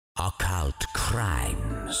occult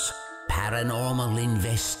crimes, paranormal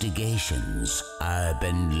investigations,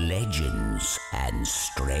 urban legends, and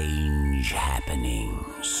strange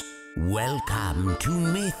happenings. Welcome to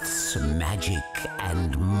Myths, Magic,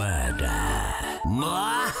 and Murder.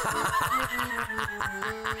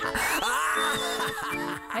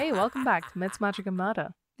 Hey, welcome back to Myths, Magic, and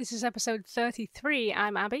Murder. This is episode 33.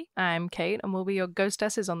 I'm Abby. I'm Kate, and we'll be your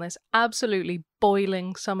ghostesses on this absolutely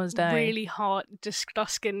boiling summer's day. Really hot,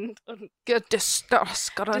 disgusting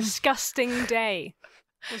day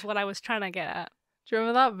was what I was trying to get at. Do you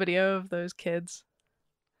remember that video of those kids?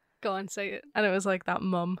 Go on, say it. And it was like that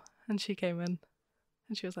mum, and she came in,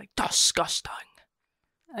 and she was like, disgusting.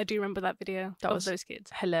 I do remember that video of those kids.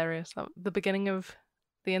 Hilarious. The beginning of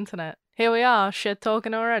the internet. Here we are, shit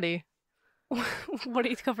talking already. What are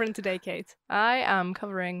you covering today, Kate? I am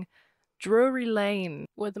covering Drury Lane.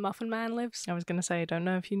 Where the Muffin Man lives? I was going to say, I don't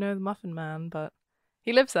know if you know the Muffin Man, but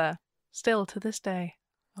he lives there. Still to this day.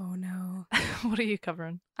 Oh no. What are you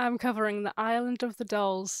covering? I'm covering the Island of the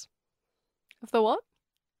Dolls. Of the what?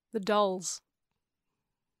 The Dolls.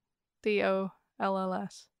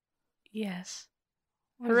 DOLLS. Yes.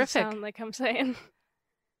 What Horrific. does it sound like I'm saying?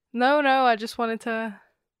 No, I just wanted to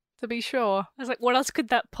be sure. I was like, what else could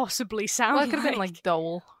that possibly sound Well, like? it could have been like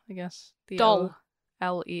Dole, I guess. Doll.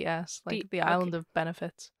 DOLLES, like the island of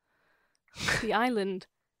benefits. The island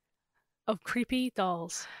of creepy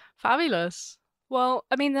dolls. Fabulous. Well,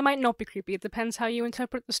 I mean, they might not be creepy. It depends how you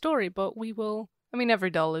interpret the story, but we will... I mean,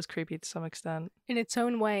 every doll is creepy to some extent. In its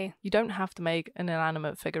own way. You don't have to make an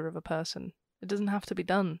inanimate figure of a person. It doesn't have to be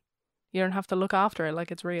done. You don't have to look after it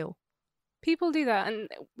like it's real. People do that, and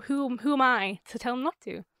who am I to tell them not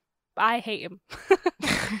to? I hate him.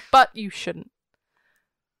 But you shouldn't.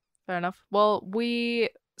 Fair enough. Well, we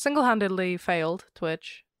single-handedly failed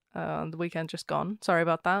Twitch on the weekend just gone. Sorry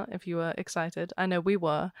about that if you were excited. I know we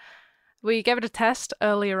were. We gave it a test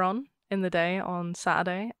earlier on in the day on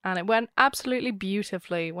Saturday, and it went absolutely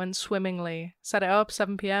beautifully, went swimmingly. Set it up,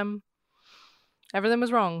 7 p.m. Everything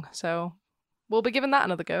was wrong, so we'll be giving that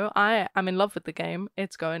another go. I'm in love with the game.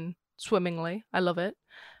 It's going swimmingly. I love it.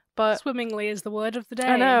 But swimmingly is the word of the day.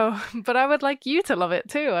 I know, but I would like you to love it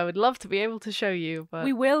too. I would love to be able to show you. But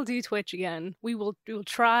we will do Twitch again. We will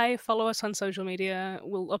try. Follow us on social media.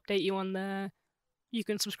 We'll update you on there. You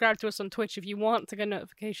can subscribe to us on Twitch if you want to get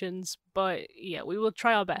notifications. But yeah, we will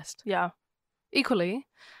try our best. Yeah. Equally,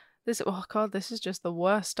 this is just the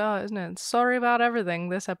worst start, isn't it? Sorry about everything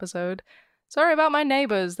this episode. Sorry about my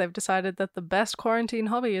neighbours. They've decided that the best quarantine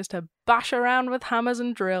hobby is to bash around with hammers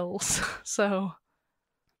and drills. So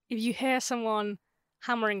if you hear someone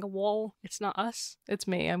hammering a wall, it's not us. It's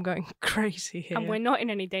me. I'm going crazy here. And we're not in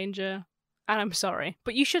any danger. And I'm sorry.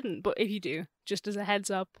 But you shouldn't. But if you do, just as a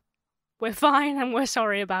heads up, we're fine and we're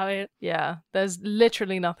sorry about it. Yeah, there's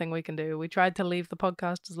literally nothing we can do. We tried to leave the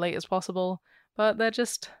podcast as late as possible, but they're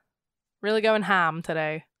just really going ham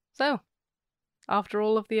today. So, after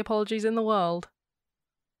all of the apologies in the world,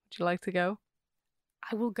 would you like to go?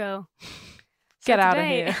 I will go. Get out of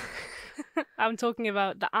here. I'm talking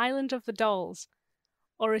about the Island of the Dolls,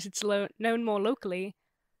 or as it's known more locally,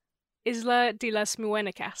 Isla de las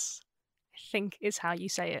Muñecas, I think is how you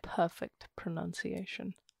say it. Perfect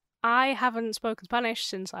pronunciation. I haven't spoken Spanish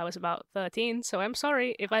since I was about 13, so I'm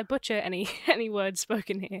sorry if I butcher any words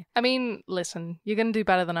spoken here. I mean, listen, you're going to do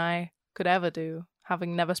better than I could ever do,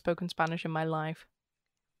 having never spoken Spanish in my life.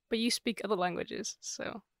 But you speak other languages,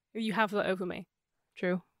 so you have that over me.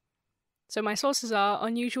 True. So my sources are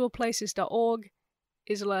unusualplaces.org,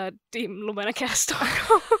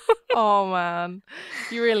 islademlumenacast.com. Oh man,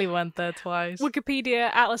 you really went there twice. Wikipedia,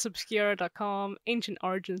 atlasobscura.com,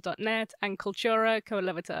 ancientorigins.net, and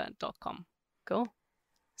culturacolevita.com. Cool.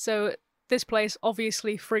 So this place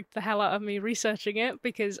obviously freaked the hell out of me researching it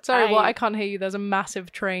because Sorry, I can't hear you. There's a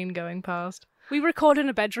massive train going past. We record in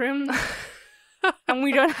a bedroom. And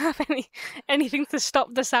we don't have anything to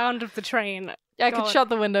stop the sound of the train. Yeah, I could shut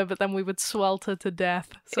the window, but then we would swelter to death.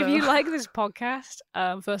 So. If you like this podcast,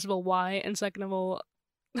 first of all, why? And second of all,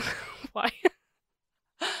 why?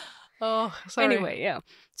 Oh, sorry. Anyway, yeah.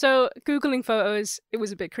 So, Googling photos, it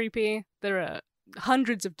was a bit creepy. There are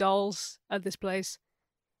hundreds of dolls at this place.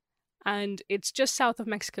 And it's just south of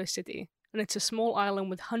Mexico City. And it's a small island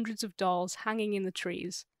with hundreds of dolls hanging in the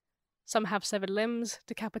trees. Some have severed limbs,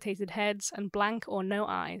 decapitated heads, and blank or no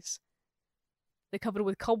eyes. They're covered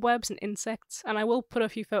with cobwebs and insects, and I will put a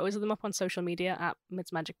few photos of them up on social media at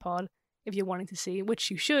MythsMagicPod if you're wanting to see,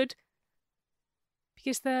 which you should,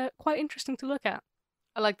 because they're quite interesting to look at.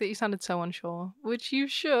 I like that you sounded so unsure, which you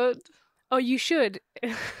should. Oh, you should.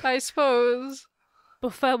 I suppose.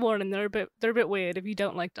 But fair warning, they're a bit weird if you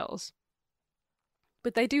don't like dolls.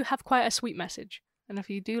 but they do have quite a sweet message. And if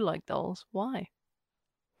you do like dolls, why?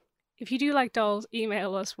 If you do like dolls,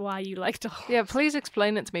 email us why you like dolls. Yeah, please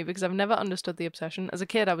explain it to me because I've never understood the obsession. As a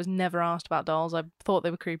kid, I was never asked about dolls. I thought they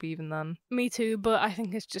were creepy even then. Me too, but I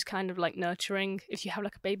think it's just kind of like nurturing. If you have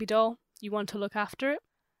like a baby doll, you want to look after it.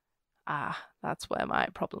 Ah, that's where my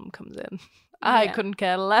problem comes in. I couldn't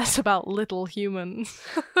care less about little humans.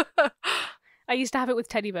 I used to have it with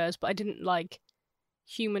teddy bears, but I didn't like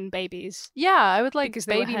human babies. Yeah, I would like Because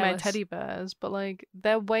they were baby my hairless. teddy bears, but like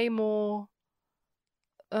they're way more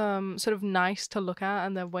sort of nice to look at,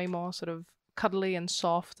 and they're way more sort of cuddly and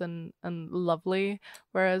soft and lovely,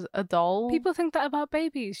 whereas a doll, People think that about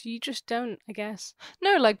babies. You just don't, I guess.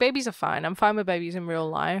 no, like babies are fine. I'm fine with babies in real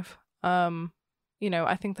life. You know,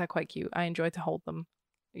 I think they're quite cute. I enjoy to hold them,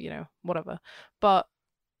 you know, whatever. But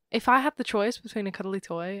if I had the choice between a cuddly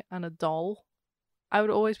toy and a doll, I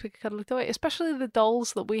would always pick a cuddly toy, especially the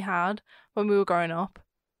dolls that we had when we were growing up.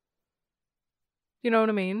 You know what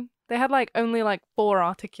I mean? They had like only like 4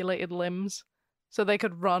 articulated limbs, so they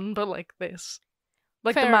could run, but like this.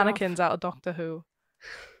 Like Fair the enough. mannequins out of Doctor Who.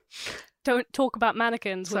 Don't talk about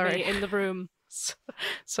mannequins with Sorry. me in the room.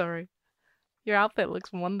 Sorry. Your outfit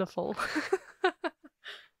looks wonderful.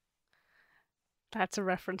 That's a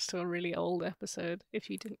reference to a really old episode. If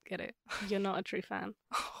you didn't get it, you're not a true fan.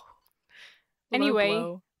 Low Anyway,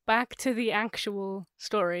 blow. back to the actual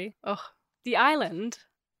story. Ugh. The island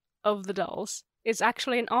of the dolls is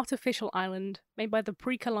actually an artificial island made by the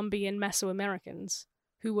pre-Columbian Mesoamericans,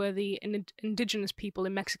 who were the indigenous people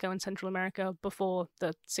in Mexico and Central America before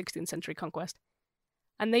the 16th century conquest.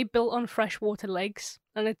 And they built on freshwater lakes,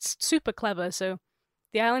 and it's super clever. So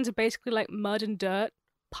the islands are basically like mud and dirt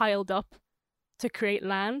piled up to create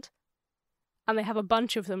land, and they have a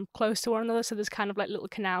bunch of them close to one another, so there's kind of like little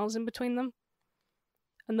canals in between them.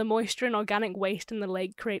 And the moisture and organic waste in the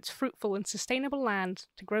lake creates fruitful and sustainable land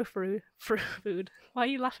to grow food. Why are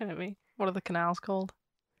you laughing at me? What are the canals called?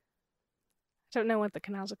 I don't know what the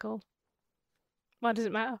canals are called. Why does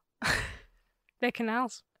it matter? They're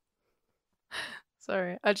canals.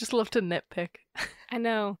 Sorry, I just love to nitpick. I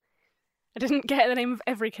know. I didn't get the name of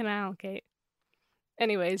every canal, Kate.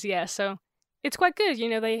 Anyways, yeah, so it's quite good. You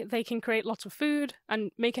know, they can create lots of food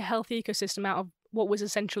and make a healthy ecosystem out of what was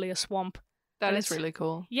essentially a swamp. That And is it's- really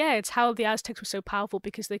cool. Yeah, it's how the Aztecs were so powerful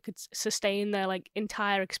because they could sustain their like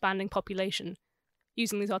entire expanding population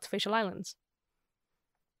using these artificial islands.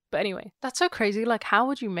 But anyway, That's so crazy. Like, how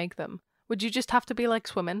would you make them? Would you just have to be like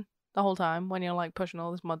swimming the whole time when you're like pushing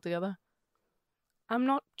all this mud together? I'm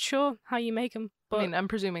not sure how you make them, but I mean, I'm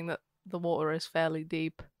presuming that the water is fairly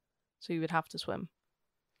deep, so you would have to swim.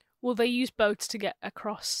 well, they use boats to get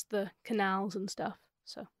across the canals and stuff.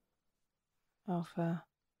 So Oh, fair.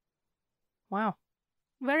 Wow.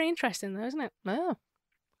 very interesting, though, isn't it? Yeah.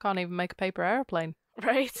 Can't even make a paper airplane.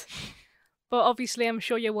 Right. But obviously, I'm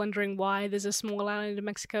sure you're wondering why there's a small island in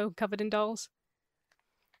Mexico covered in dolls.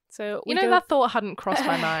 So You know, that thought hadn't crossed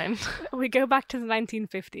my mind. we go back to the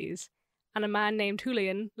 1950s, and a man named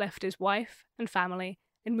Julian left his wife and family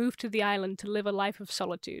and moved to the island to live a life of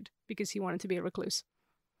solitude because he wanted to be a recluse.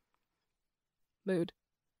 Mood.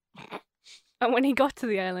 And when he got to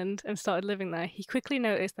the island and started living there, he quickly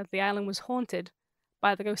noticed that the island was haunted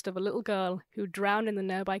by the ghost of a little girl who drowned in the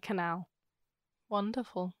nearby canal.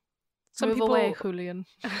 Wonderful. Some Move people, away, Julian.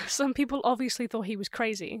 some people obviously thought he was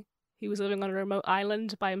crazy. He was living on a remote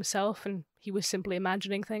island by himself and he was simply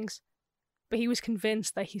imagining things. But he was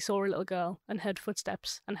convinced that he saw a little girl and heard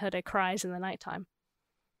footsteps and heard her cries in the nighttime.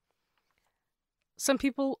 Some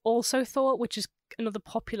people also thought, which is another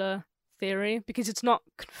popular theory, because it's not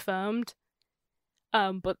confirmed,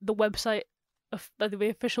 but the website, the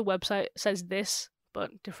official website says this,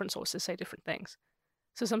 but different sources say different things.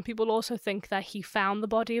 So some people also think that he found the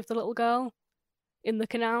body of the little girl in the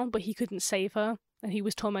canal, but he couldn't save her, and he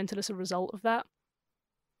was tormented as a result of that.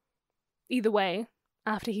 Either way,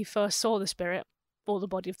 after he first saw the spirit, or the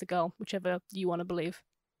body of the girl, whichever you want to believe,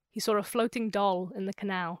 he saw a floating doll in the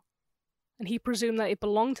canal, and he presumed that it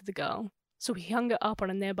belonged to the girl, so he hung it up on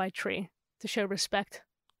a nearby tree to show respect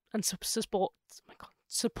and support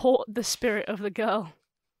the spirit of the girl.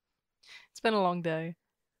 It's been a long day.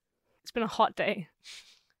 It's been a hot day.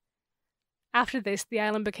 After this, the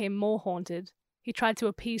island became more haunted. He tried to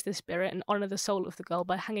appease the spirit and honor the soul of the girl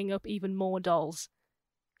by hanging up even more dolls.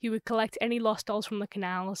 He would collect any lost dolls from the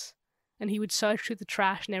canals, and he would search through the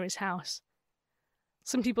trash near his house.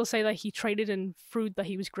 Some people say that he traded in fruit that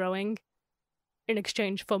he was growing in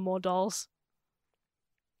exchange for more dolls.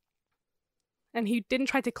 And he didn't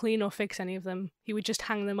try to clean or fix any of them. He would just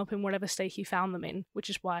hang them up in whatever state he found them in, which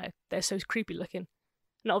is why they're so creepy looking.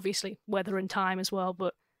 And obviously, weather and time as well,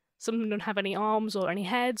 but Some of them don't have any arms or any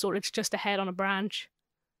heads, or it's just a head on a branch.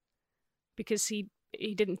 Because he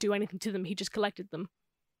didn't do anything to them, he just collected them.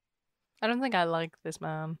 I don't think I like this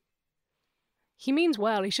man. He means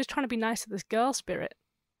well, he's just trying to be nice to this girl spirit.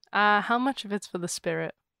 How much of it's for the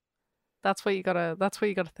spirit? That's what you gotta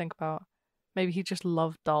think about. Maybe he just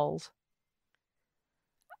loved dolls.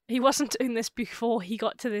 He wasn't doing this before he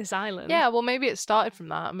got to this island. Yeah, well, maybe it started from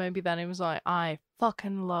that. Maybe then he was like, I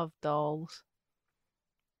fucking love dolls.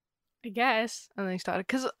 I guess. And then he started,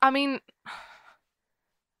 because, I mean,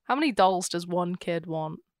 how many dolls does one kid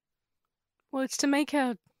want? Well, it's to make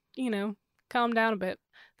her, calm down a bit.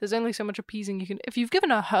 There's only so much appeasing you can. If you've given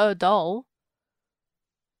her doll,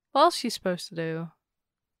 what else is she supposed to do?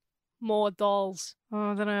 More dolls.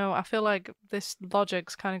 Oh, I don't know. I feel like this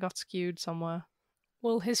logic's kind of got skewed somewhere.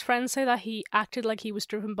 Well, his friends say that he acted like he was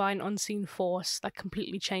driven by an unseen force that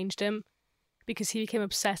completely changed him, because he became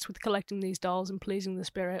obsessed with collecting these dolls and pleasing the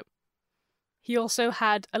spirit. He also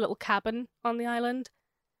had a little cabin on the island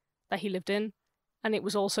that he lived in, and it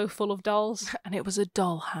was also full of dolls. And it was a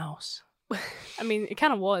doll house. I mean, it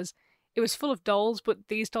kind of was. It was full of dolls, but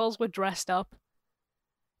these dolls were dressed up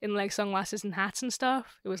in like sunglasses and hats and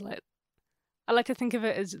stuff. It was like, I like to think of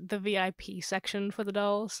it as the VIP section for the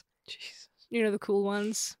dolls. Jesus. The cool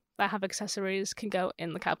ones that have accessories can go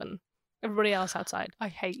in the cabin. Everybody else outside. I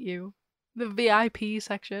hate you. The VIP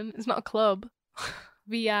section. It's not a club.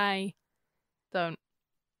 VI. Don't.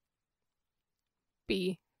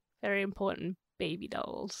 B. Very important. Baby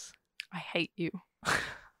dolls. I hate you.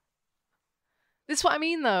 This is what I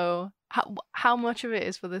mean, though. How much of it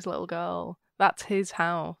is for this little girl? That's his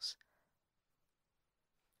house.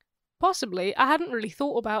 Possibly. I hadn't really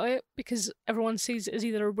thought about it because everyone sees it as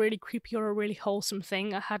either a really creepy or a really wholesome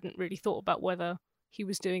thing. I hadn't really thought about whether he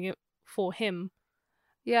was doing it for him.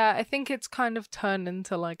 Yeah, I think it's kind of turned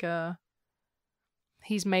into like a...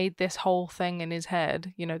 He's made this whole thing in his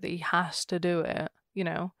head, that he has to do it,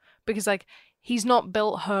 Because, like, he's not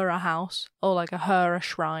built her a house or, like, her a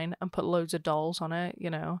shrine and put loads of dolls on it,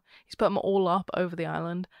 He's put them all up over the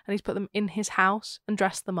island and he's put them in his house and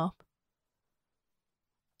dressed them up.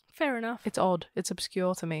 Fair enough. It's odd. It's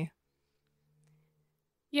obscure to me.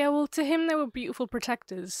 Yeah, well, to him they were beautiful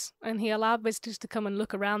protectors, and he allowed visitors to come and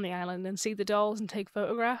look around the island and see the dolls and take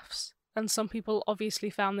photographs. And some people obviously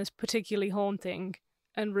found this particularly haunting,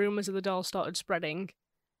 and rumours of the dolls started spreading.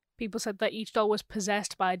 People said that each doll was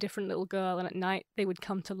possessed by a different little girl, and at night they would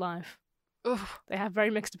come to life. Oof. They have very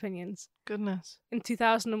mixed opinions. Goodness. In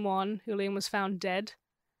 2001, Julian was found dead,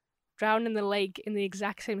 drowned in the lake in the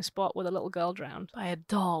exact same spot where the little girl drowned. By a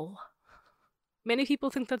doll. Many people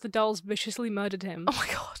think that the dolls viciously murdered him. Oh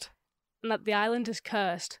my god. And that the island is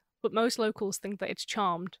cursed, but most locals think that it's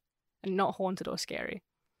charmed and not haunted or scary.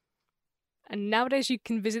 And nowadays you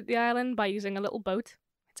can visit the island by using a little boat.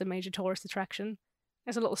 It's a major tourist attraction.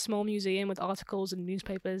 There's a little small museum with articles and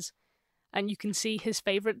newspapers, and you can see his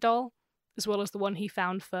favourite doll, as well as the one he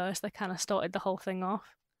found first that kind of started the whole thing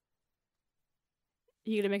off.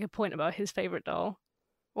 You're going to make a point about his favourite doll.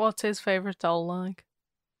 What's his favourite doll like?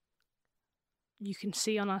 You can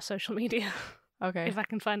see on our social media. Okay. If I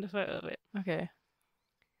can find a photo of it. Okay.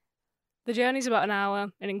 The journey's about an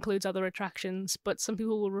hour. It includes other attractions, but some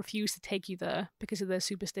people will refuse to take you there because of their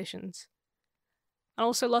superstitions. And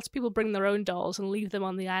also lots of people bring their own dolls and leave them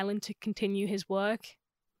on the island to continue his work.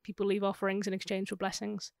 People leave offerings in exchange for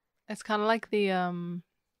blessings. It's kind of like the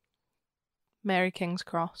Mary King's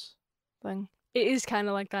Cross thing. It is kind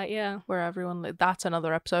of like that, yeah. Where everyone... That's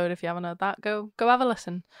another episode. If you haven't heard that, go have a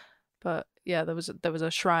listen. But yeah, there was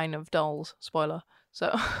a shrine of dolls. Spoiler.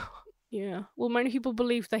 So... Yeah. Well, many people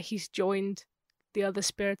believe that he's joined the other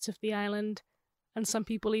spirits of the island, and some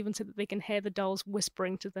people even say that they can hear the dolls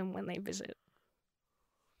whispering to them when they visit.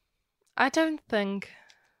 I don't think...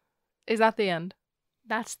 Is that the end?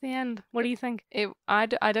 That's the end. What do you think? I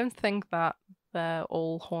don't think that they're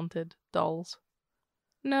all haunted dolls.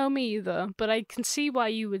 No, me either. But I can see why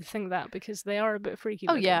you would think that, because they are a bit freaky.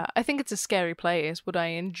 Oh looking. yeah, I think it's a scary place. Would I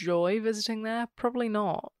enjoy visiting there? Probably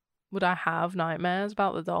not. Would I have nightmares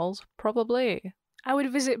about the dolls? Probably. I would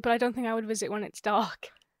visit, but I don't think I would visit when it's dark.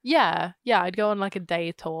 Yeah, I'd go on like a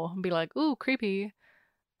day tour and be like, ooh, creepy.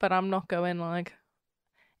 But I'm not going like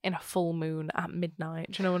in a full moon at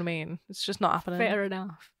midnight. Do you know what I mean? It's just not happening. Fair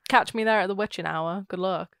enough. Catch me there at the witching hour. Good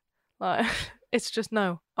luck. Like, it's just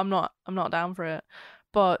no. I'm not down for it.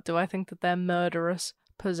 But do I think that they're murderous,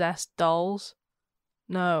 possessed dolls?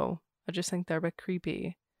 No. I just think they're a bit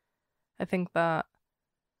creepy. I think that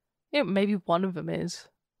maybe one of them is,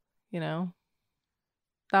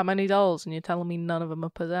 that many dolls, and you're telling me none of them are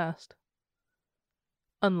possessed.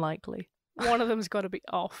 Unlikely. One of them's got to be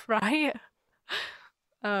off, right?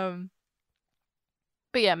 But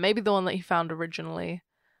yeah, maybe the one that he found originally,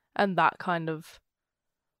 and that kind of,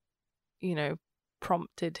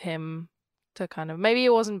 prompted him to kind of, maybe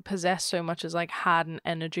it wasn't possessed so much as like had an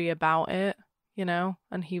energy about it,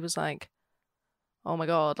 and he was like, oh my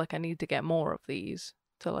god, like I need to get more of these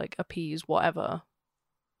to like appease whatever.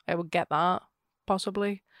 I would get that,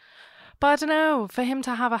 possibly. But I don't know, for him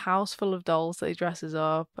to have a house full of dolls that he dresses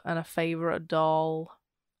up and a favorite doll,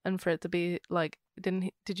 and for it to be like,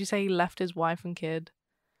 did you say he left his wife and kid?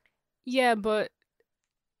 Yeah, but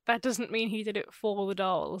that doesn't mean he did it for the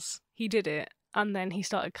dolls. He did it, and then he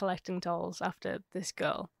started collecting dolls after this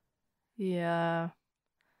girl. Yeah.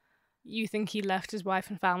 You think he left his wife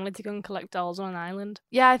and family to go and collect dolls on an island?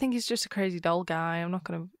 Yeah, I think he's just a crazy doll guy. I'm not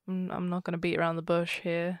gonna beat around the bush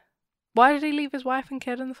here. Why did he leave his wife and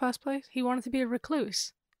kid in the first place? He wanted to be a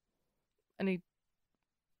recluse. And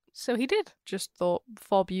so he did. Just thought,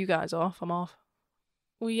 fob you guys off, I'm off.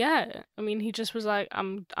 Well, yeah. I mean, he just was like,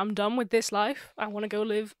 I'm done with this life. I want to go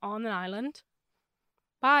live on an island.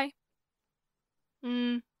 Bye.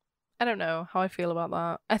 I don't know how I feel about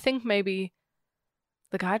that. I think maybe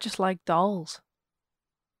the guy just liked dolls.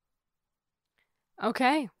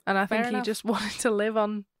 Okay. And I think he just wanted to live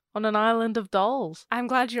on an island of dolls. I'm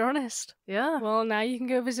glad you're honest. Yeah. Well, now you can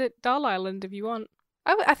go visit Doll Island if you want.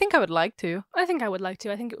 I think I would like to. I think I would like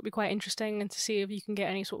to. I think it would be quite interesting and to see if you can get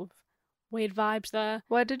any sort of weird vibes there.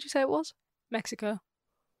 Where did you say it was? Mexico.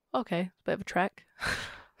 Okay, it's a bit of a trek.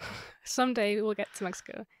 Someday we'll get to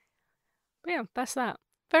Mexico. But yeah, that's that.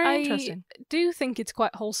 Very interesting. I do think it's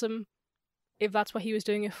quite wholesome if that's what he was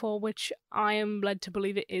doing it for, which I am led to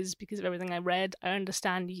believe it is because of everything I read. I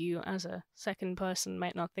understand you as a second person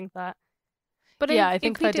might not think that. But yeah, I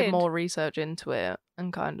think if I did more research into it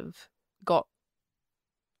and kind of got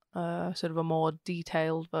sort of a more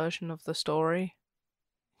detailed version of the story.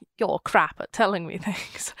 You're crap at telling me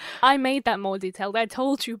things. I made that more detailed. I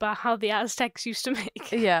told you about how the Aztecs used to make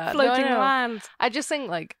floating land. I just think,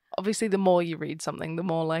 like, obviously the more you read something, the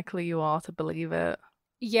more likely you are to believe it.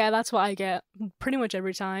 Yeah, that's what I get pretty much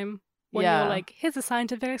every time. When you're like, here's a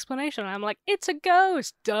scientific explanation. And I'm like, it's a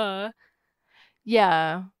ghost, duh.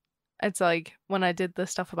 Yeah. It's like when I did the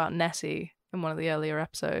stuff about Nessie in one of the earlier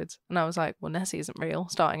episodes, and I was like, well, Nessie isn't real,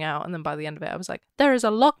 starting out, and then by the end of it, I was like, there is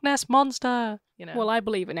a Loch Ness monster, Well, I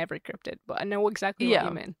believe in every cryptid, but I know exactly what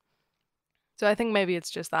you mean. So I think maybe it's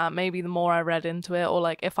just that. Maybe the more I read into it, or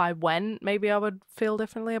like if I went, maybe I would feel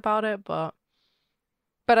differently about it, but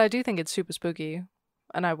I do think it's super spooky,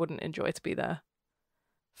 and I wouldn't enjoy to be there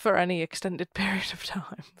for any extended period of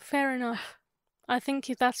time. Fair enough. I think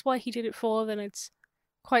if that's what he did it for, then it's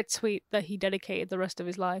quite sweet that he dedicated the rest of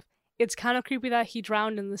his life. It's kind of creepy that he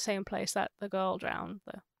drowned in the same place that the girl drowned,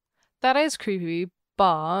 though. That is creepy,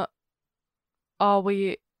 but are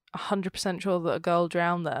we 100% sure that a girl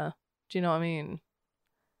drowned there? Do you know what I mean?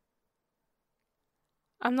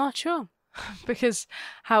 I'm not sure. Because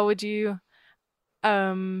how would you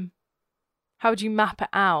map it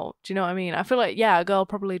out? Do you know what I mean? I feel like, yeah, a girl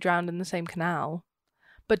probably drowned in the same canal,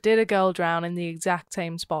 but did a girl drown in the exact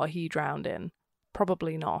same spot he drowned in?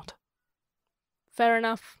 Probably not. Fair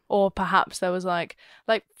enough. Or perhaps there was like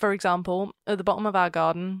for example, at the bottom of our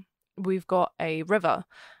garden, we've got a river,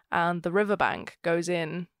 and the riverbank goes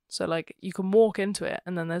in, so like you can walk into it,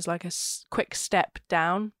 and then there's like a quick step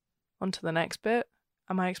down onto the next bit.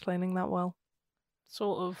 Am I explaining that well?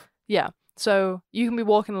 Sort of. Yeah. So you can be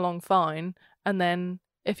walking along fine, and then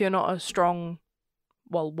if you're not a strong,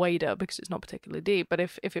 wader, because it's not particularly deep, but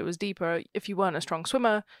if it was deeper, if you weren't a strong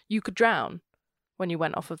swimmer, you could drown when you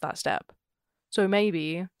went off of that step. So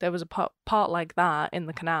maybe there was a part like that in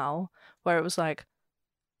the canal where it was like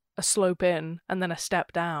a slope in and then a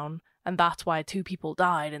step down, and that's why two people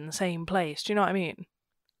died in the same place. Do you know what I mean?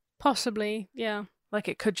 Possibly, yeah. Like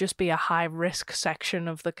it could just be a high risk section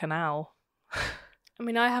of the canal. I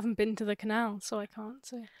mean, I haven't been to the canal, so I can't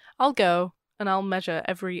say. I'll go and I'll measure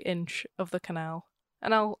every inch of the canal,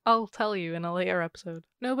 and I'll tell you in a later episode.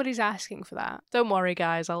 Nobody's asking for that. Don't worry,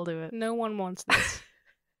 guys, I'll do it. No one wants this.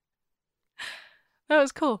 That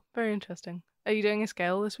was cool. Very interesting. Are you doing a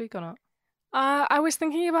scale this week or not? I was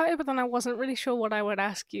thinking about it, but then I wasn't really sure what I would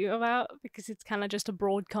ask you about, because it's kind of just a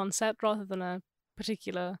broad concept rather than a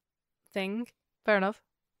particular thing. Fair enough.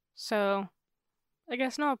 So, I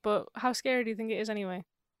guess not, but how scary do you think it is anyway?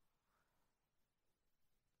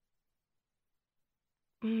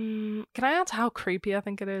 Can I answer how creepy I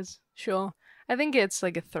think it is? Sure. I think it's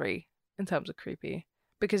like a 3 in terms of creepy.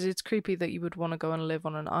 Because it's creepy that you would want to go and live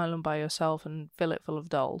on an island by yourself and fill it full of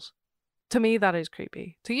dolls. To me, that is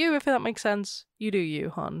creepy. To you, if that makes sense, you do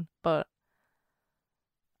you, hon. But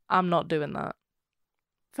I'm not doing that.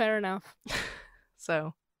 Fair enough.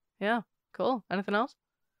 So, yeah, cool. Anything else?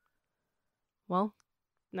 Well,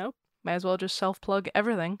 Nope. may as well just self-plug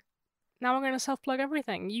everything. Now we're going to self-plug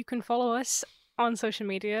everything. You can follow us on social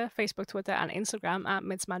media, Facebook, Twitter, and Instagram at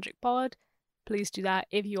MidsMagicPod. Please do that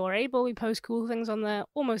if you are able. We post cool things on there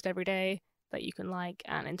almost every day that you can like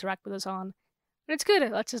and interact with us on. And it's good.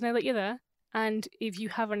 It lets us know that you're there. And if you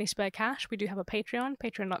have any spare cash, we do have a Patreon,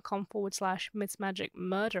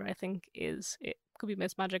 patreon.com/MidsMagicMurder, I think is. It could be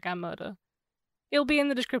Midsmagic and Murder. It'll be in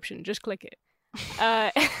the description. Just click it.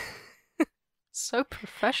 So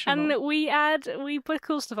professional. And we put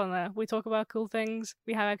cool stuff on there. We talk about cool things.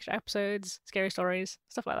 We have extra episodes, scary stories,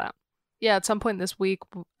 stuff like that. Yeah, at some point this week,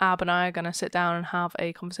 Ab and I are going to sit down and have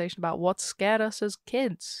a conversation about what scared us as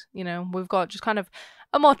kids. You know, we've got just kind of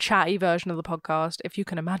a more chatty version of the podcast, if you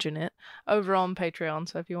can imagine it, over on Patreon.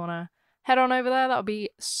 So if you want to head on over there, that would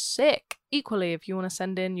be sick. Equally, if you want to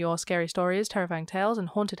send in your scary stories, terrifying tales, and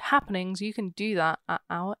haunted happenings, you can do that at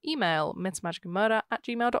our email,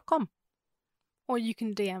 mythsmagicandmurder@gmail.com. Or you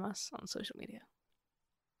can DM us on social media.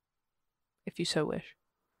 If you so wish.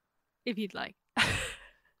 If you'd like.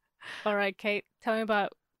 All right, Kate, tell me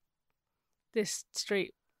about this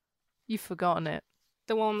street. You've forgotten it.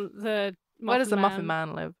 The one, the Muffin Where does the Man, Muffin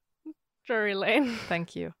Man live? Drury Lane.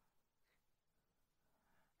 Thank you.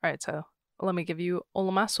 Right, so let me give you all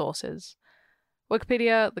of my sources.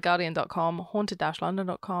 Wikipedia, theguardian.com,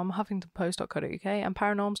 haunted-london.com, huffingtonpost.co.uk, and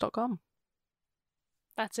paranorms.com.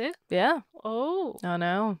 That's it? Yeah. Oh. I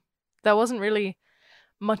know. There wasn't really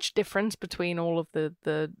much difference between all of the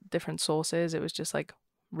different sources. It was just like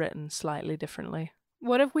written slightly differently.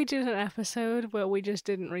 What if we did an episode where we just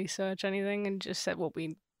didn't research anything and just said what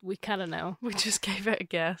we kind of know? We just gave it a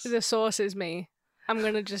guess. The source is me. I'm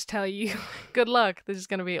going to just tell you. Good luck. This is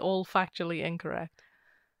going to be all factually incorrect.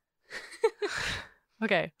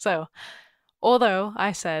 Okay, so although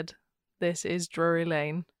I said this is Drury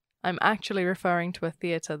Lane, I'm actually referring to a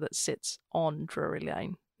theatre that sits on Drury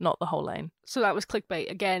Lane, not the whole lane. So that was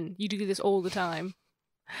clickbait. Again, you do this all the time.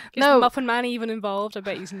 Is No. the Muffin Man even involved? I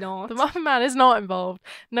bet he's not. The Muffin Man is not involved.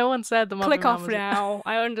 No one said the Muffin Click Man off was now.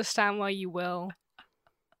 I understand why you will.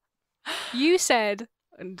 You said,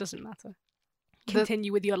 and it doesn't matter.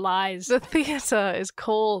 Continue with your lies. The theatre is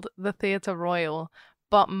called the Theatre Royal,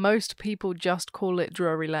 but most people just call it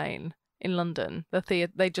Drury Lane in London.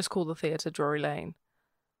 They just call the theatre Drury Lane.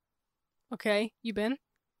 Okay, you been?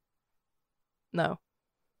 No.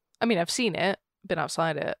 I mean, I've seen it, been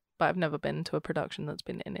outside it, but I've never been to a production that's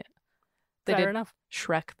been in it. They Fair did enough.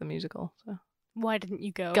 Shrek the musical, so Why didn't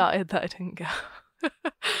you go? gutted that I didn't go.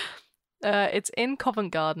 It's in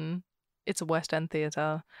Covent Garden. It's a West End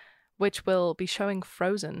theatre, which will be showing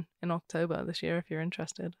Frozen in October this year if you're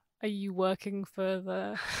interested. Are you working for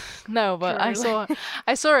the... No, but I Drury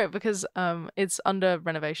saw it because it's under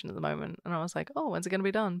renovation at the moment, and I was like, oh, when's it going to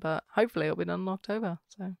be done? But hopefully it'll be done in October.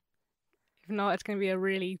 So If not, it's going to be a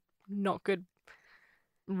really not good...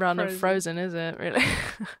 run of Frozen, is it really?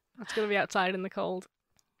 It's going to be outside in the cold.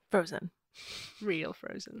 Frozen. Real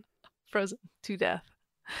Frozen. Frozen to death.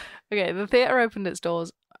 Okay, the theatre opened its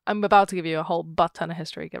doors. I'm about to give you a whole butt ton of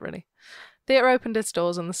history. Get ready. Theatre opened its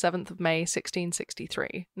doors on the 7th of May,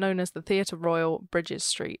 1663, known as the Theatre Royal, Bridges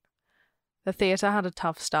Street. The theatre had a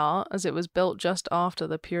tough start, as it was built just after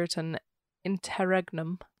the Puritan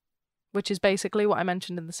interregnum, which is basically what I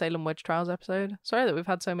mentioned in the Salem Witch Trials episode. Sorry that we've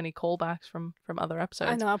had so many callbacks from other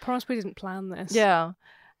episodes. I know, I promise we didn't plan this. Yeah.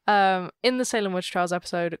 In the Salem Witch Trials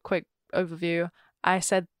episode, quick overview, I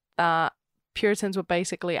said that Puritans were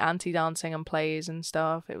basically anti-dancing and plays and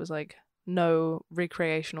stuff. It was like no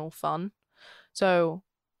recreational fun. So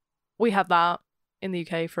we had that in the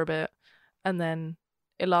UK for a bit, and then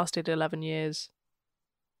it lasted 11 years,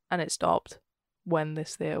 and it stopped when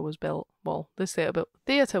this theatre was built. Well, this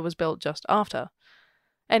theatre was built just after.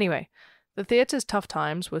 Anyway, the theatre's tough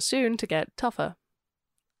times were soon to get tougher.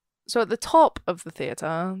 So at the top of the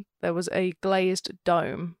theatre, there was a glazed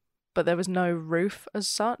dome, but there was no roof as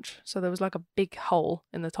such. So there was like a big hole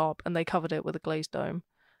in the top, and they covered it with a glazed dome.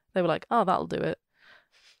 They were like, oh, that'll do it.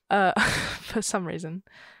 For some reason.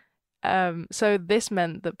 So this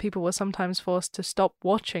meant that people were sometimes forced to stop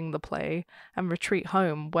watching the play and retreat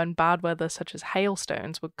home when bad weather such as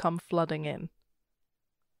hailstones would come flooding in.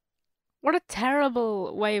 What a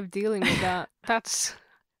terrible way of dealing with that. That's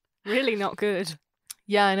really not good.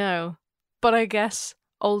 Yeah, I know. But I guess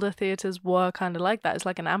older theatres were kind of like that. It's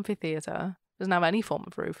like an amphitheatre. Doesn't have any form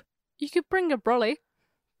of roof. You could bring a brolly.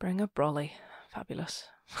 Bring a brolly. Fabulous.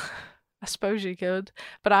 I suppose you could,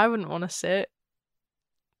 but I wouldn't want to sit.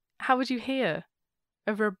 How would you hear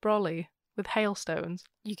over a brolly with hailstones?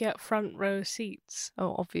 You get front row seats.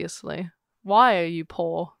 Oh, obviously. Why are you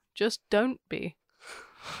poor? Just don't be.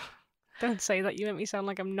 Don't say that. You make me sound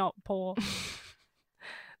like I'm not poor.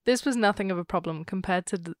 This was nothing of a problem compared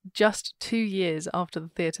to just 2 years after the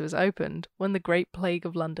theatre was opened, when the Great Plague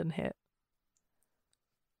of London hit.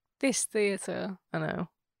 This theatre. I know.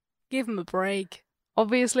 Give him a break.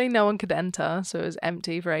 Obviously, no one could enter, so it was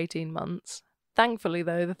empty for 18 months. Thankfully,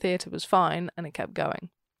 though, the theatre was fine and it kept going.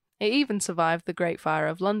 It even survived the Great Fire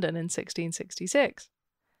of London in 1666,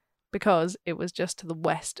 because it was just to the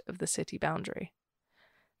west of the city boundary.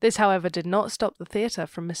 This, however, did not stop the theatre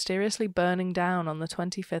from mysteriously burning down on the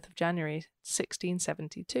 25th of January,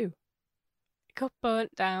 1672. It got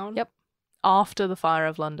burnt down. Yep. After the Fire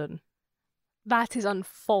of London. That is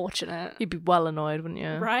unfortunate. You'd be well annoyed, wouldn't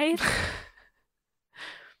you? Right?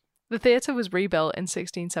 The theatre was rebuilt in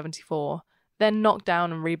 1674, then knocked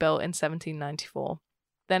down and rebuilt in 1794.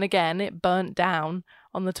 Then again, it burnt down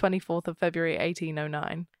on the 24th of February,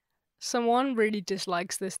 1809. Someone really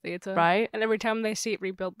dislikes this theatre. Right? And every time they see it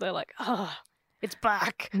rebuilt, they're like, oh, it's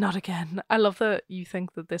back. Not again. I love that you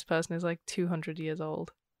think that this person is like 200 years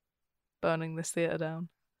old, burning this theatre down.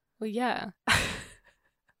 Well, yeah.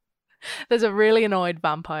 There's a really annoyed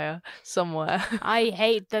vampire somewhere. I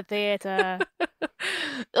hate the theatre.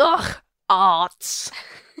 Ugh, arts.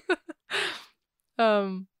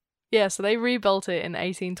 Yeah, so they rebuilt it in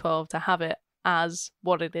 1812 to have it as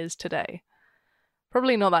what it is today.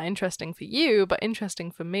 Probably not that interesting for you, but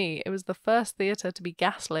interesting for me. It was the first theatre to be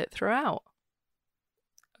gaslit throughout.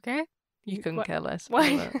 Okay. You couldn't What- care less. Why?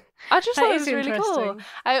 about it. I just That thought it is was really cool. interesting.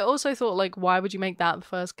 I also thought, like, why would you make that the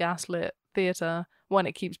first gaslit theatre when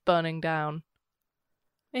it keeps burning down?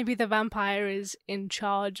 Maybe the vampire is in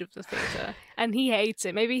charge of the theatre and he hates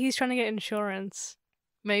it. Maybe he's trying to get insurance.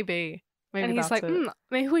 Maybe. Maybe And he's that's like, it.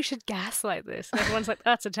 maybe we should gaslight this. And everyone's like,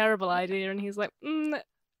 that's a terrible idea. And he's like, I'm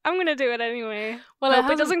going to do it anyway. Well,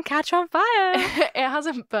 Hope it doesn't catch on fire. it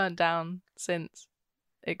hasn't burnt down since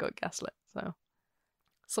it got gaslit, so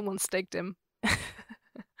Someone staked him.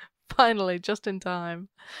 finally, just in time.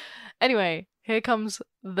 Anyway, here comes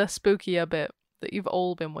the spookier bit that you've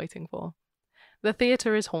all been waiting for. The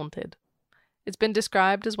theatre is haunted. It's been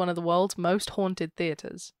described as one of the world's most haunted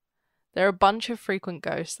theatres. There are a bunch of frequent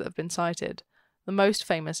ghosts that have been sighted. The most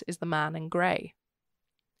famous is the man in grey.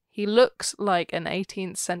 He looks like an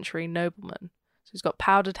 18th century nobleman. So he's got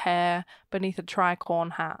powdered hair beneath a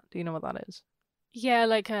tricorn hat. Do you know what that is? Yeah,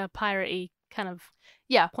 like a piratey kind of.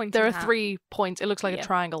 Yeah, Pointy there are hat. 3 points. It looks like Yeah. a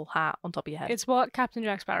triangle hat on top of your head. It's what Captain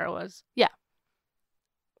Jack Sparrow was.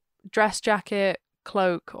 Dress jacket,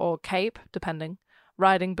 cloak, or cape, depending,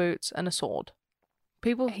 riding boots, and a sword.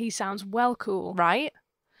 People, He sounds well cool. right?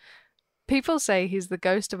 People say he's the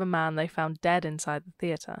ghost of a man they found dead inside the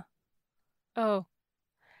theatre. Oh.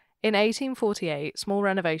 In 1848, small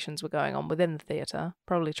renovations were going on within the theatre,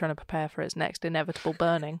 probably trying to prepare for its next inevitable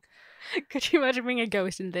burning. Could you imagine being a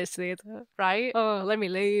ghost in this theatre? Right? Oh, let me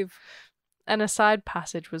leave. And a side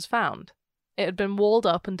passage was found. It had been walled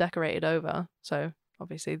up and decorated over, so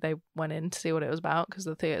obviously they went in to see what it was about because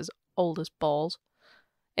the theatre's old as balls.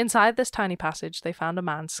 Inside this tiny passage, they found a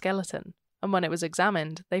man's skeleton, and when it was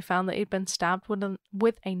examined, they found that he'd been stabbed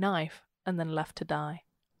with a knife and then left to die.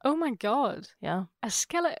 Oh my god. Yeah. A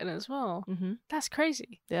skeleton as well. Mm-hmm. That's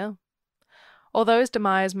crazy. Yeah. Although his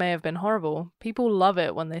demise may have been horrible, people love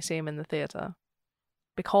it when they see him in the theatre.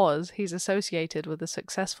 Because he's associated with a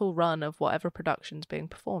successful run of whatever production's being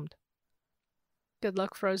performed. Good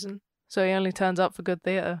luck, Frozen. So he only turns up for good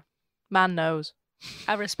theatre. Man knows.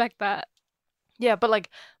 I respect that. Yeah, but like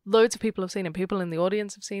loads of people have seen him. People in the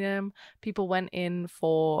audience have seen him. People went in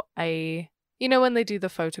for you know when they do the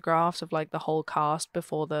photographs of like the whole cast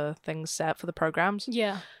before the thing's set for the programs?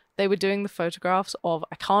 Yeah. They were doing the photographs of,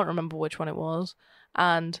 I can't remember which one it was,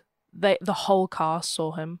 and the whole cast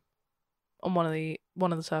saw him on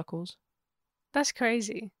one of the circles. That's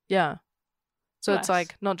crazy. Yeah. So it's Bless.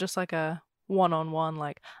 like not just like a one-on-one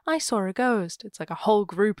like I saw a ghost. It's like a whole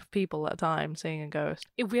group of people at a time seeing a ghost.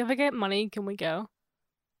 If we ever get money, can we go?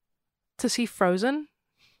 To see Frozen?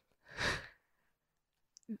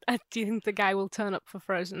 Do you think the guy will turn up for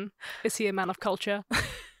Frozen? Is he a man of culture?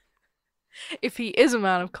 If he is a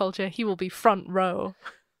man of culture, he will be front row.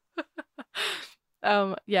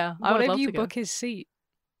 Yeah, I What would if love you to go. book his seat?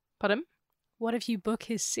 Pardon? What if you book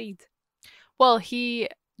his seat? Well, he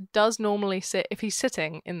does normally sit, if he's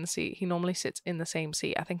sitting in the seat, he normally sits in the same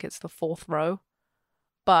seat. I think it's the 4th row.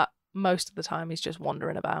 But most of the time he's just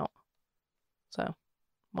wandering about. So,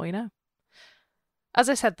 well, you know. As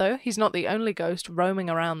I said, though, he's not the only ghost roaming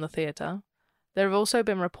around the theatre. There have also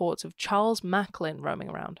been reports of Charles Macklin roaming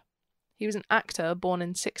around. He was an actor born in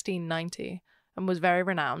 1690 and was very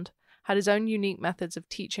renowned, had his own unique methods of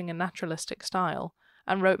teaching a naturalistic style,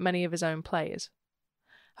 and wrote many of his own plays.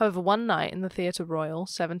 However, one night in the Theatre Royal,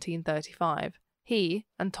 1735, he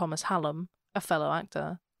and Thomas Hallam, a fellow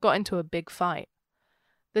actor, got into a big fight.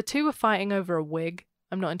 The two were fighting over a wig.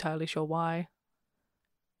 I'm not entirely sure why.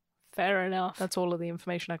 Fair enough. That's all of the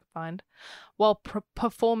information I could find. While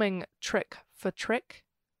performing Trick for Trick,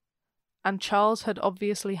 and Charles had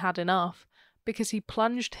obviously had enough because he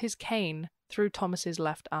plunged his cane through Thomas's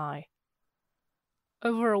left eye.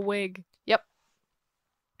 Over a wig. Yep.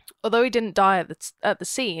 Although he didn't die at the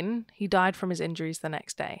scene, he died from his injuries the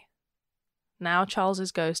next day. Now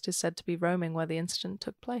Charles's ghost is said to be roaming where the incident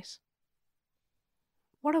took place.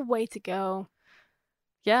 What a way to go.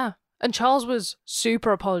 Yeah. And Charles was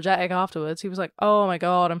super apologetic afterwards. He was like, "Oh my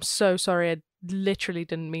God, I'm so sorry. I literally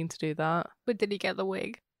didn't mean to do that." But did he get the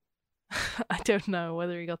wig? I don't know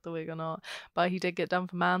whether he got the wig or not, but he did get done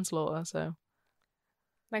for manslaughter, so.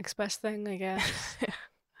 Next best thing, I guess.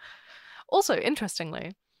 Also,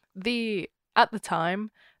 interestingly, at the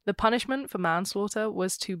time, the punishment for manslaughter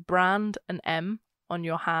was to brand an M on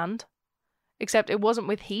your hand, except it wasn't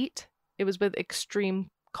with heat, it was with extreme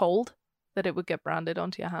cold that it would get branded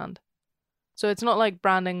onto your hand. So it's not like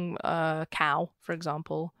branding a cow, for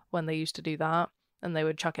example, when they used to do that, and they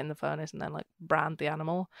would chuck it in the furnace and then like brand the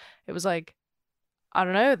animal. It was like, I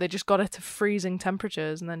don't know, they just got it to freezing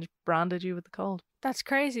temperatures and then just branded you with the cold. That's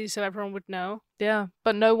crazy, so everyone would know. Yeah,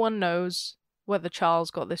 but no one knows whether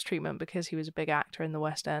Charles got this treatment because he was a big actor in the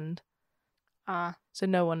West End. So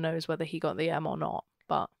no one knows whether he got the M or not,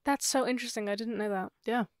 but... That's so interesting, I didn't know that.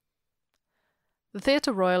 Yeah. The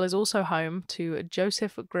Theatre Royal is also home to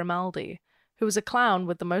Joseph Grimaldi, who was a clown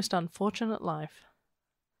with the most unfortunate life.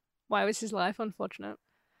 Why was his life unfortunate?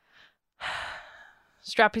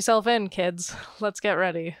 Strap yourself in, kids. Let's get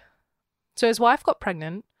ready. So his wife got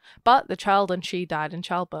pregnant, but the child and she died in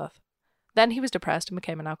childbirth. Then he was depressed and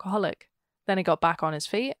became an alcoholic. Then he got back on his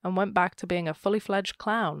feet and went back to being a fully fledged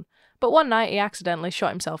clown. But one night he accidentally shot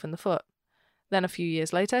himself in the foot. Then a few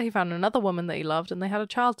years later he found another woman that he loved and they had a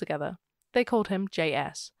child together. They called him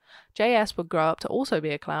J.S. J.S. would grow up to also be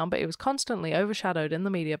a clown, but he was constantly overshadowed in the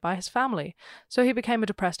media by his family, so he became a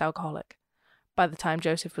depressed alcoholic. By the time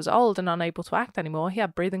Joseph was old and unable to act anymore, he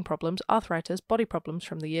had breathing problems, arthritis, body problems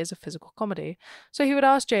from the years of physical comedy, so he would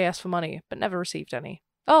ask J.S. for money, but never received any.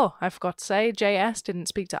 Oh, I forgot to say, J.S. didn't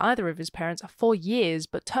speak to either of his parents for years,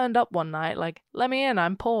 but turned up one night like, "Let me in,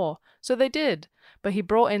 I'm poor." So they did, but he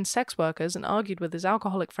brought in sex workers and argued with his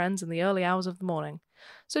alcoholic friends in the early hours of the morning.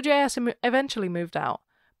 So J.S. eventually moved out,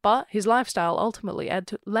 but his lifestyle ultimately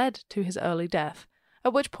led to his early death,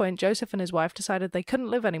 at which point Joseph and his wife decided they couldn't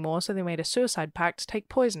live anymore, so they made a suicide pact to take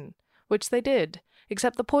poison, which they did,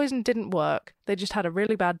 except the poison didn't work, they just had a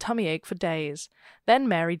really bad tummy ache for days. Then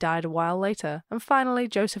Mary died a while later, and finally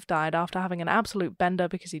Joseph died after having an absolute bender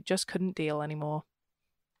because he just couldn't deal anymore.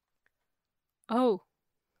 Oh.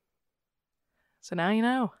 So now you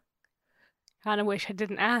know. Kinda wish I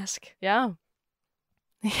didn't ask. Yeah.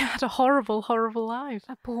 He had a horrible, horrible life.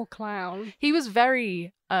 That poor clown. He was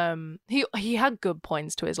very, he had good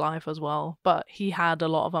points to his life as well, but he had a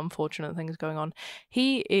lot of unfortunate things going on.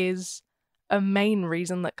 He is a main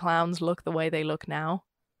reason that clowns look the way they look now.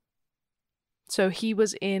 So he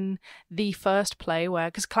was in the first play where,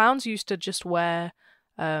 because clowns used to just wear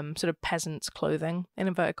sort of peasants' clothing, in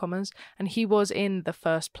inverted commas, and he was in the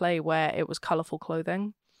first play where it was colourful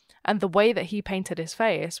clothing. And the way that he painted his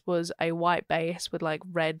face was a white base with like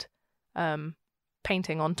red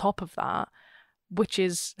painting on top of that, which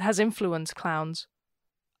has influenced clowns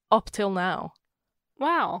up till now.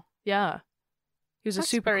 Wow. Yeah. He was That's a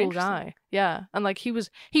super very cool guy. Yeah. And like he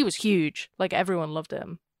was huge. Like everyone loved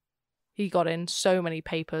him. He got in so many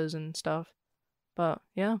papers and stuff. But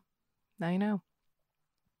yeah, now you know.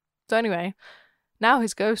 So anyway, now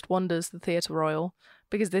his ghost wanders the Theatre Royal,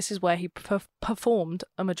 because this is where he performed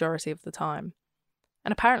a majority of the time.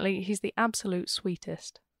 And apparently he's the absolute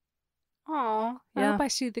sweetest. Aw, I Yeah. hope I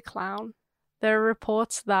see the clown. There are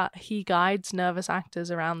reports that he guides nervous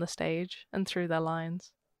actors around the stage and through their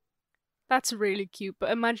lines. That's really cute,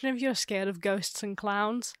 but imagine if you're scared of ghosts and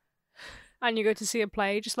clowns, and you go to see a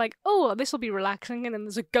play, just like, oh, this will be relaxing, and then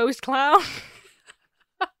there's a ghost clown.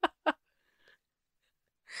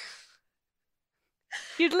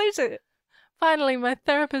 You'd lose it. Finally, my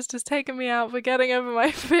therapist has taken me out for getting over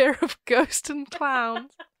my fear of ghosts and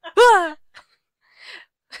clowns.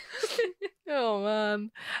 Oh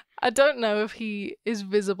man. I don't know if he is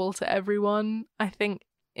visible to everyone. I think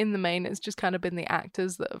in the main it's just kind of been the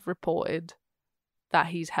actors that have reported that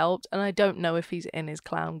he's helped, and I don't know if he's in his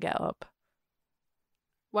clown getup.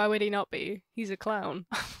 Why would he not be? He's a clown.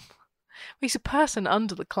 He's a person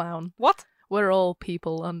under the clown. What? We're all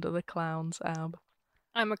people under the clown's ab.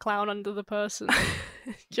 I'm a clown under the person.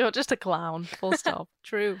 You're just a clown, full stop.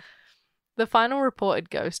 True. The final reported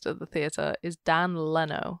ghost of the theatre is Dan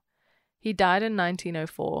Leno. He died in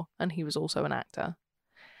 1904, and he was also an actor.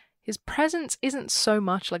 His presence isn't so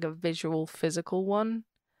much like a visual, physical one,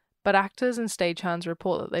 but actors and stagehands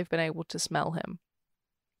report that they've been able to smell him.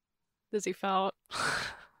 Does he fart?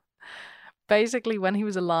 Basically, when he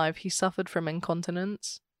was alive, he suffered from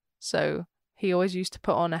incontinence, so he always used to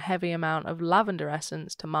put on a heavy amount of lavender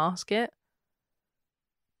essence to mask it,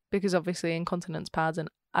 because obviously incontinence pads and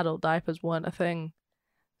adult diapers weren't a thing.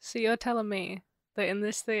 So you're telling me that in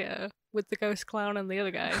this theatre, with the ghost clown and the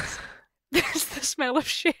other guys, there's the smell of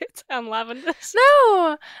shit and lavenders?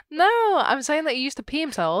 No, I'm saying that he used to pee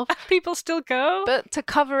himself, People still go? but to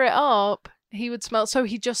cover it up, he would smell, so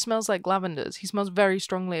he just smells like lavenders. He smells very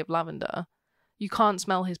strongly of lavender. You can't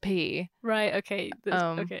smell his pee. Right, okay.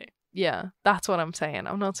 Okay. Yeah, that's what I'm saying.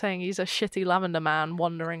 I'm not saying he's a shitty lavender man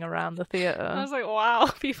wandering around the I theatre. was like, wow,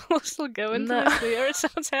 people are still going to No. this theatre. It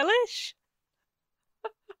sounds hellish.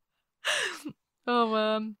 Oh,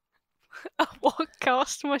 man. At what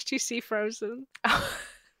cost must you see Frozen?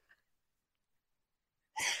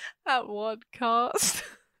 At what cost?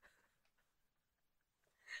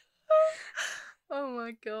 Oh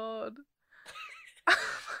my god. Oh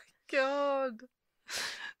my god.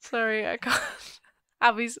 Sorry, I can't.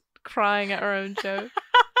 Abby's crying at her own joke.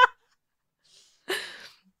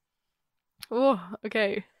 Oh,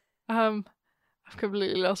 okay. I've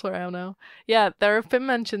completely lost where I am now. Yeah, there have been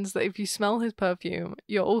mentions that if you smell his perfume,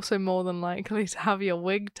 you're also more than likely to have your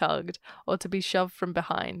wig tugged or to be shoved from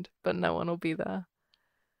behind, but no one will be there.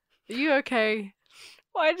 Are you okay?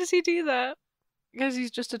 Why does he do that? Because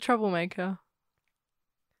he's just a troublemaker.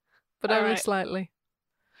 But All only right. slightly.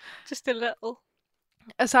 Just a little.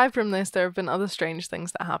 Aside from this, there have been other strange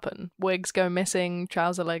things that happen. Wigs go missing,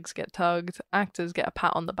 trouser legs get tugged, actors get a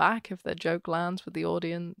pat on the back if their joke lands with the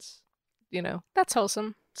audience. You know, That's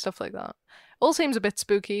wholesome. stuff like that. All seems a bit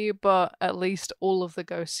spooky, but at least all of the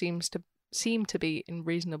ghosts seem to be in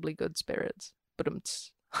reasonably good spirits. But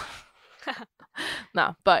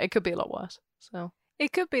nah, but it could be a lot worse. So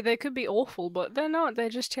It could be. They could be awful, but they're not. They're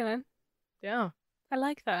just chilling. yeah, I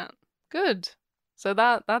like that. good. So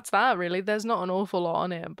that's that really. There's not an awful lot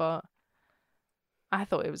on it, but I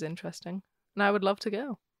thought it was interesting, and I would love to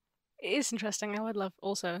go. It is interesting. I would love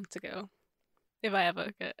also to go. If I ever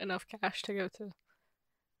get enough cash to go to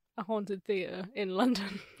a haunted theatre in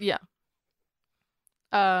London. Yeah.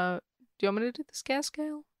 Do you want me to do the scare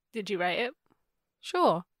scale? Did you rate it?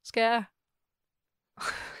 Sure. Scare.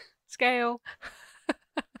 Scale.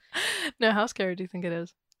 No, how scary do you think it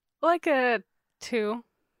is? Like a 2.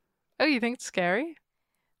 Oh, you think it's scary?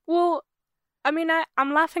 Well, I mean,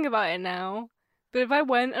 I'm laughing about it now, but if I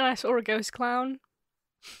went and I saw a ghost clown,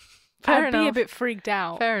 Fair I'd be a enough. bit freaked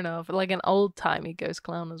out. Fair enough. Like an old-timey ghost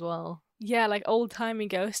clown as well. Yeah, like old-timey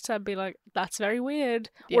ghosts, I'd be like, that's very weird.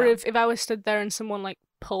 Or Yeah. if I was stood there and someone like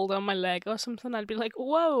pulled on my leg or something, I'd be like,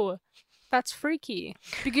 whoa, that's freaky.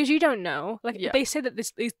 Because you don't know. Like, Yeah. they say that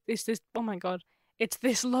this is this, oh my god, it's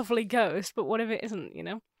this lovely ghost, but what if it isn't, you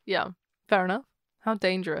know? Yeah. Fair enough. How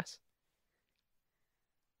dangerous?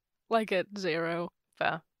 Like at 0.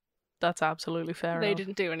 Fair. That's absolutely fair They enough.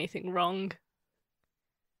 didn't do anything wrong.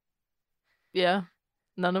 Yeah.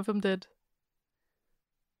 None of them did.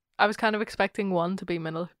 I was kind of expecting one to be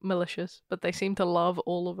malicious, but they seem to love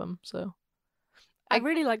all of them, so. I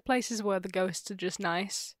really like places where the ghosts are just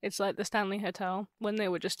nice. It's like the Stanley Hotel, when they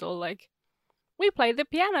were just all like, we play the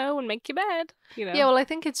piano and make your bed, you know? Yeah, well, I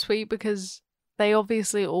think it's sweet because they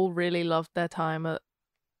obviously all really loved their time at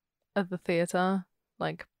the theatre,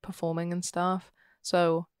 like performing and stuff.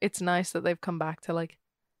 So it's nice that they've come back to like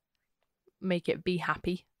make it be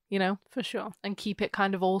happy, you know, For sure. and keep it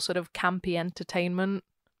kind of all sort of campy entertainment.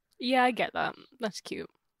 Yeah, I get that. That's cute.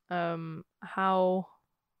 How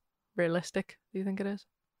realistic do you think it is?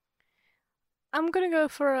 I'm gonna go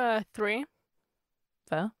for a 3.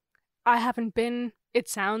 Fair. I haven't been. It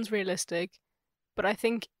sounds realistic, but I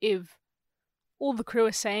think if all the crew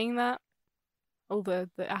are saying that, all the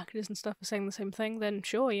actors and stuff are saying the same thing, then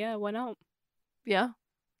sure, yeah, why not? Yeah.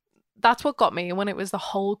 That's what got me when it was the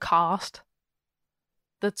whole cast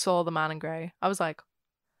that saw the man in grey. I was like,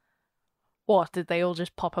 what? Did they all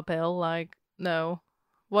just pop a pill? Like, no.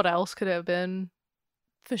 What else could it have been?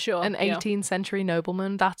 For sure. An yeah. 18th century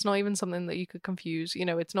nobleman? That's not even something that you could confuse. You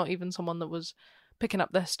know, it's not even someone that was picking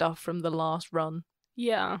up their stuff from the last run.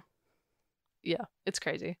 Yeah. Yeah, it's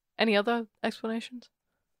crazy. Any other explanations?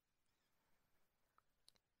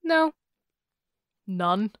 No.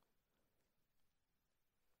 None.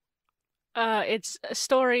 It's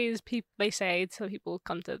stories they say so people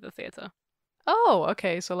come to the theatre. Oh,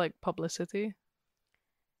 okay, so like publicity.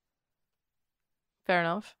 Fair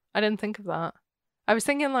enough. I didn't think of that. I was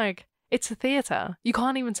thinking like, it's a theatre. You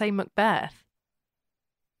can't even say Macbeth.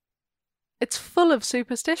 It's full of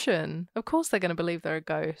superstition. Of course they're going to believe there are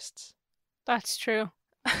ghosts. That's true.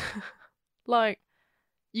 Like,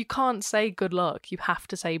 you can't say good luck. You have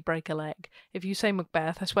to say break a leg. If you say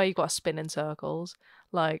Macbeth, I swear you've got to spin in circles.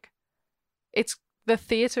 Like, the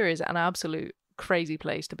theatre is an absolute crazy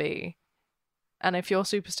place to be. And if you're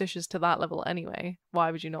superstitious to that level anyway, why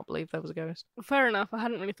would you not believe there was a ghost? Fair enough. I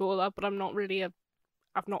hadn't really thought of that, but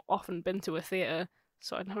I've not often been to a theatre,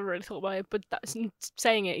 so I never really thought about it. But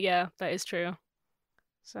saying it, yeah, that is true.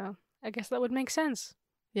 So I guess that would make sense.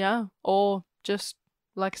 Yeah. Or just,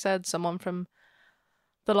 like I said, someone from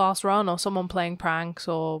the last run, or someone playing pranks,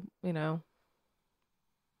 or, you know,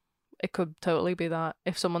 it could totally be that.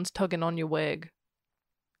 If someone's tugging on your wig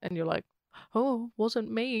and you're like, oh,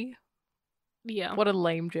 wasn't me. Yeah. What a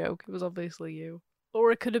lame joke. It was obviously you.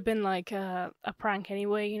 Or it could have been like a prank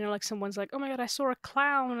anyway, you know, like someone's like, oh my god, I saw a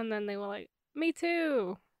clown, and then they were like, me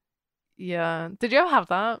too. Yeah. Did you ever have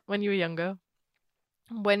that when you were younger?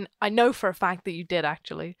 When I know for a fact that you did,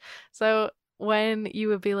 actually. So when you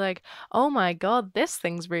would be like, oh my god, this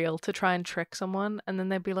thing's real, to try and trick someone, and then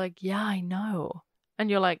they'd be like, yeah, I know.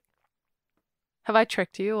 And you're like, have I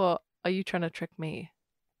tricked you, or are you trying to trick me?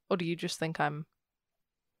 Or do you just think I'm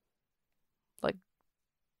like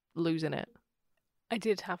losing it? I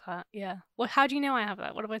did have that, yeah. Well, how do you know I have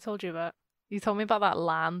that? What have I told you about? You told me about that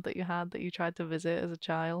land that you had that you tried to visit as a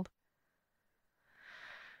child.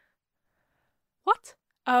 What?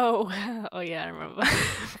 Oh, oh yeah, I remember.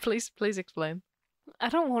 Please explain. I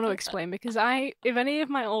don't want to explain because if any of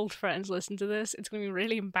my old friends listen to this, it's going to be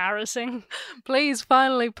really embarrassing. Please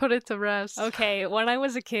finally put it to rest. Okay, when I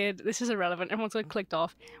was a kid, this is irrelevant. Everyone's going to clicked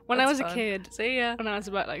off. When I was a kid, see ya. When I was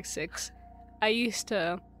about like 6, I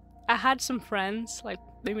had some friends, like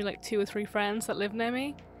maybe like 2 or 3 friends that lived near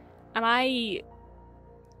me, and I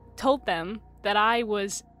told them that I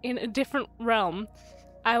was in a different realm.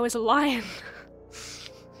 I was a lion.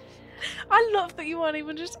 I love that you weren't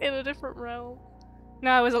even just in a different realm.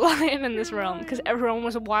 No, I was a lion in this realm because everyone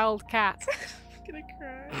was a wild cat. I'm gonna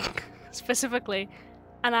cry. Specifically.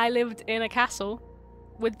 And I lived in a castle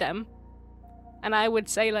with them. And I would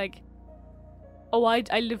say like, oh,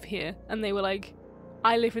 I live here. And they were like,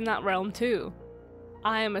 I live in that realm too.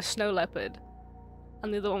 I am a snow leopard.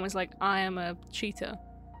 And the other one was like, I am a cheetah.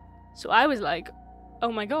 So I was like,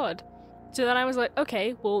 oh my god. So then I was like,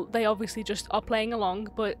 okay, well, they obviously just are playing along,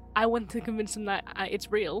 but I want to convince them that it's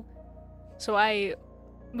real. So I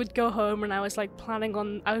would go home and I was like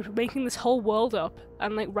I was making this whole world up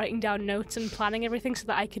and like writing down notes and planning everything so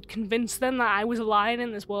that I could convince them that I was a lion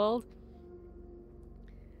in this world.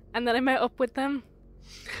 And then I met up with them.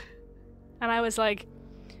 And I was like,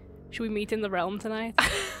 should we meet in the realm tonight?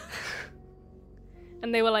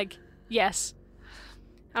 And they were like, yes.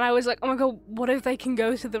 And I was like, oh my god, what if they can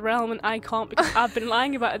go to the realm and I can't because I've been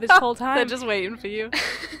lying about it this whole time? They're just waiting for you.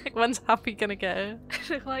 Like, when's Happy gonna get it?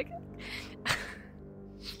 They're like,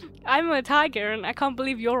 I'm a tiger and I can't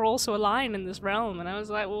believe you're also a lion in this realm. And I was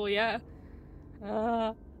like, well, yeah.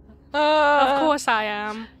 Of course I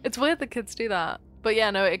am. It's weird that kids do that. But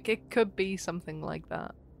yeah, no, it could be something like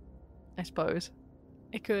that, I suppose.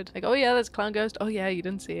 It could. Like, oh yeah, there's a clown ghost. Oh yeah, you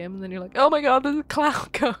didn't see him. And then you're like, oh my god, there's a clown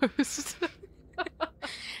ghost.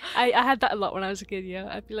 I had that a lot when I was a kid, yeah.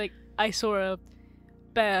 I'd be like, I saw a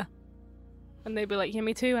bear. And they'd be like, yeah,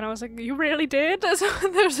 me too. And I was like, you really did? There's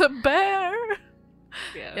a bear.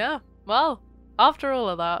 Yeah. Well, after all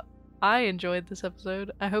of that, I enjoyed this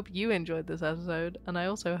episode. I hope you enjoyed this episode. And I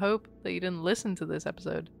also hope that you didn't listen to this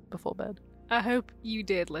episode before bed. I hope you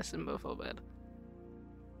did listen before bed.